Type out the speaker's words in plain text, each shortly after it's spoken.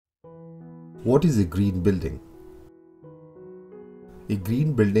What is a green building? A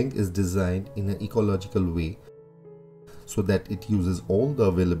green building is designed in an ecological way so that it uses all the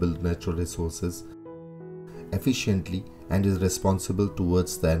available natural resources efficiently and is responsible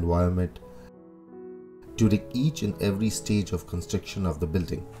towards the environment during each and every stage of construction of the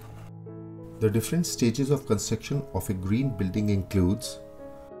building. The different stages of construction of a green building includes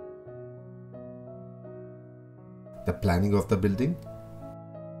the planning of the building,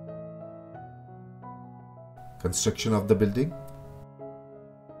 construction of the building,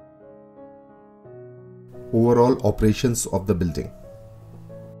 overall operations of the building,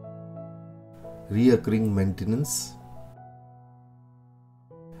 recurring maintenance,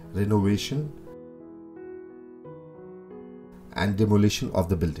 renovation and demolition of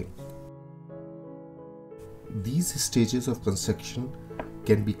the building. These stages of construction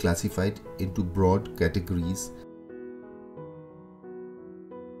can be classified into broad categories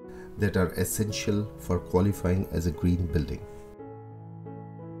that are essential for qualifying as a green building.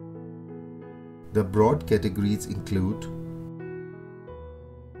 The broad categories include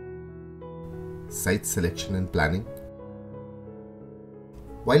site selection and planning.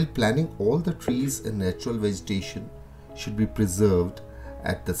 While planning, all the trees and natural vegetation should be preserved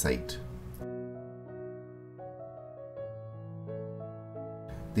at the site.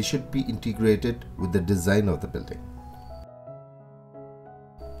 They should be integrated with the design of the building.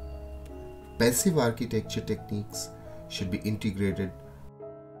 Passive architecture techniques should be integrated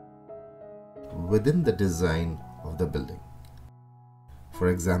within the design of the building. For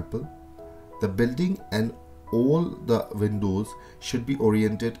example, the building and all the windows should be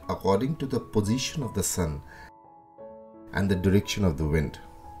oriented according to the position of the sun and the direction of the wind.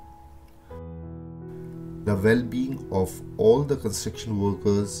 The well-being of all the construction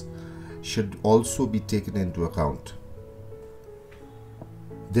workers should also be taken into account.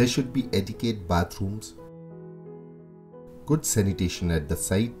 There should be adequate bathrooms, good sanitation at the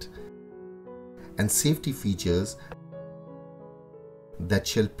site, and safety features that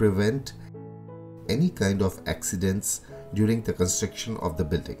shall prevent any kind of accidents during the construction of the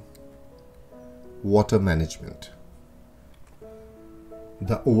building. Water management.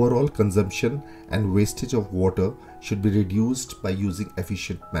 The overall consumption and wastage of water should be reduced by using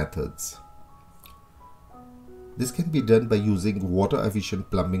efficient methods. This can be done by using water-efficient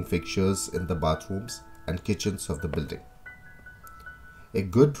plumbing fixtures in the bathrooms and kitchens of the building. A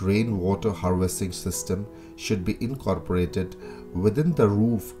good rainwater harvesting system should be incorporated within the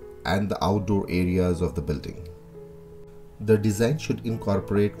roof and the outdoor areas of the building. The design should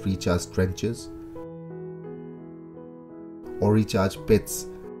incorporate recharge trenches or recharge pits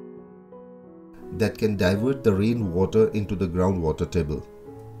that can divert the rainwater into the groundwater table.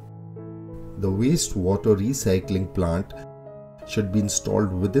 The wastewater recycling plant should be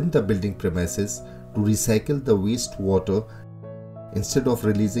installed within the building premises to recycle the wastewater instead of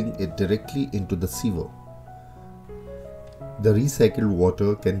releasing it directly into the sewer. The recycled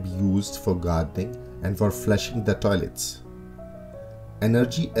water can be used for gardening and for flushing the toilets.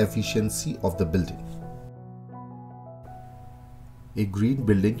 Energy efficiency of the building. A green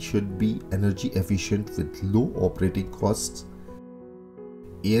building should be energy efficient with low operating costs,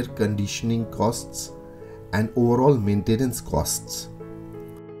 air conditioning costs, and overall maintenance costs.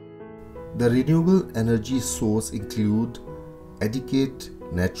 The renewable energy source include adequate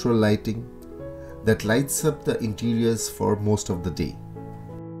natural lighting that lights up the interiors for most of the day.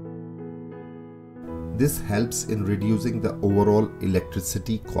 This helps in reducing the overall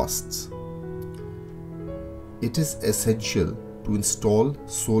electricity costs. It is essential to install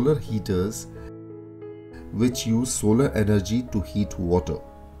solar heaters which use solar energy to heat water.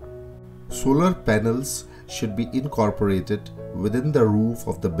 Solar panels should be incorporated within the roof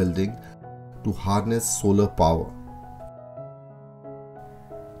of the building to harness solar power.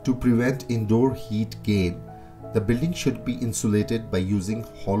 To prevent indoor heat gain, the building should be insulated by using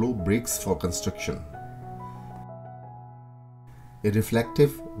hollow bricks for construction. A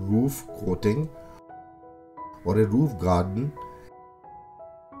reflective roof coating or a roof garden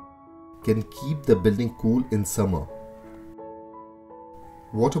can keep the building cool in summer.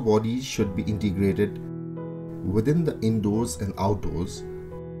 Water bodies should be integrated within the indoors and outdoors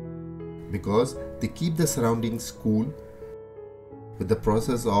because they keep the surroundings cool with the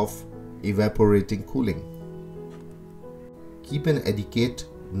process of evaporating cooling. Keep an adequate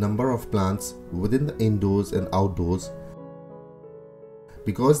number of plants within the indoors and outdoors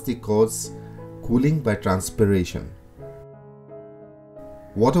because they cause cooling by transpiration.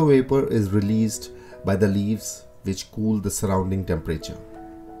 Water vapor is released by the leaves which cool the surrounding temperature,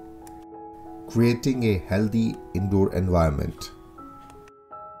 creating a healthy indoor environment.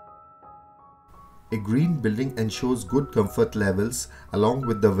 A green building ensures good comfort levels along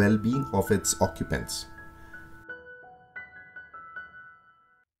with the well-being of its occupants.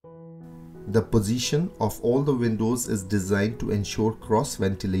 The position of all the windows is designed to ensure cross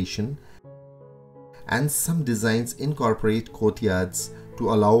ventilation, and some designs incorporate courtyards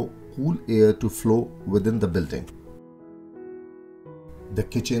to allow cool air to flow within the building. The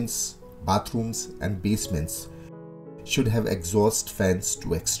kitchens, bathrooms and basements should have exhaust fans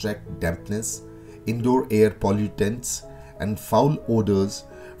to extract dampness, indoor air pollutants and foul odors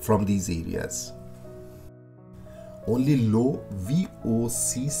from these areas. Only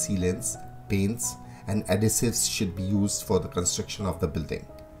low-VOC sealants, paints and adhesives should be used for the construction of the building.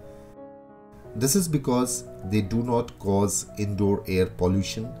 This is because they do not cause indoor air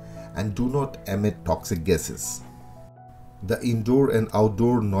pollution and do not emit toxic gases. The indoor and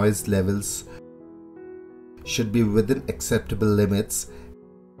outdoor noise levels should be within acceptable limits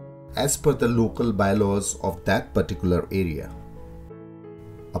as per the local bylaws of that particular area.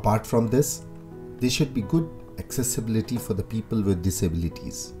 Apart from this, there should be good accessibility for the people with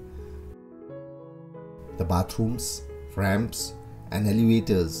disabilities. The bathrooms, ramps and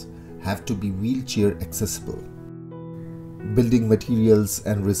elevators have to be wheelchair accessible. Building materials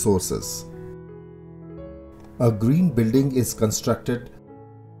and resources. A green building is constructed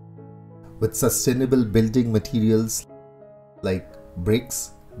with sustainable building materials like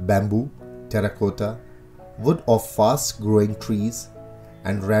bricks, bamboo, terracotta, wood of fast-growing trees,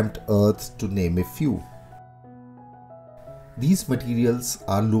 and ramped earth, to name a few. These materials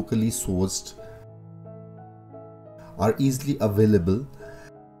are locally sourced, are easily available,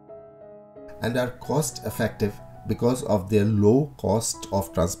 and are cost-effective because of their low cost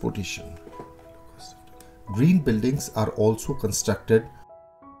of transportation. Green buildings are also constructed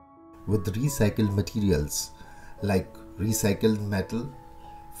with recycled materials like recycled metal,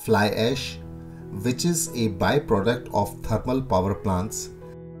 fly ash, which is a byproduct of thermal power plants,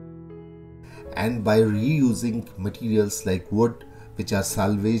 and by reusing materials like wood, which are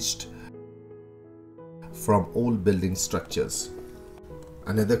salvaged from old building structures.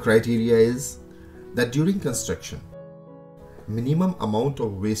 Another criteria is that during construction, minimum amount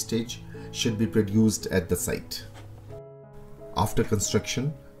of wastage should be produced at the site. After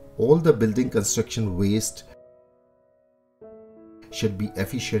construction, all the building construction waste should be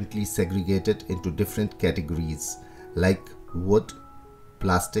efficiently segregated into different categories like wood,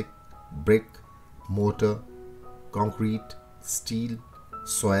 plastic, brick, mortar, concrete, steel,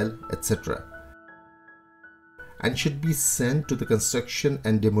 soil, etc., and should be sent to the construction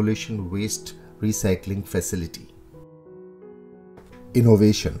and demolition waste recycling facility.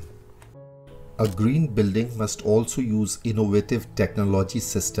 Innovation. A green building must also use innovative technology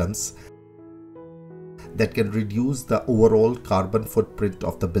systems that can reduce the overall carbon footprint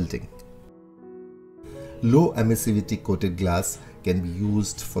of the building. Low emissivity coated glass can be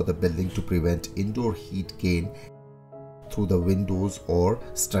used for the building to prevent indoor heat gain through the windows or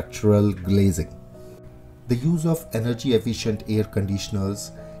structural glazing. The use of energy efficient air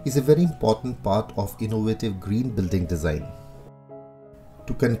conditioners is a very important part of innovative green building design.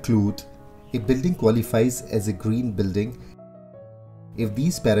 To conclude, a building qualifies as a green building if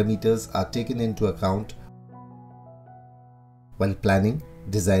these parameters are taken into account while planning,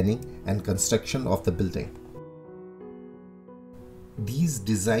 designing, and construction of the building. These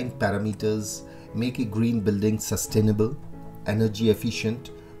design parameters make a green building sustainable, energy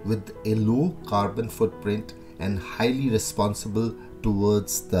efficient, with a low carbon footprint and highly responsible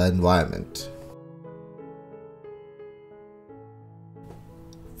towards the environment.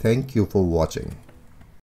 Thank you for watching.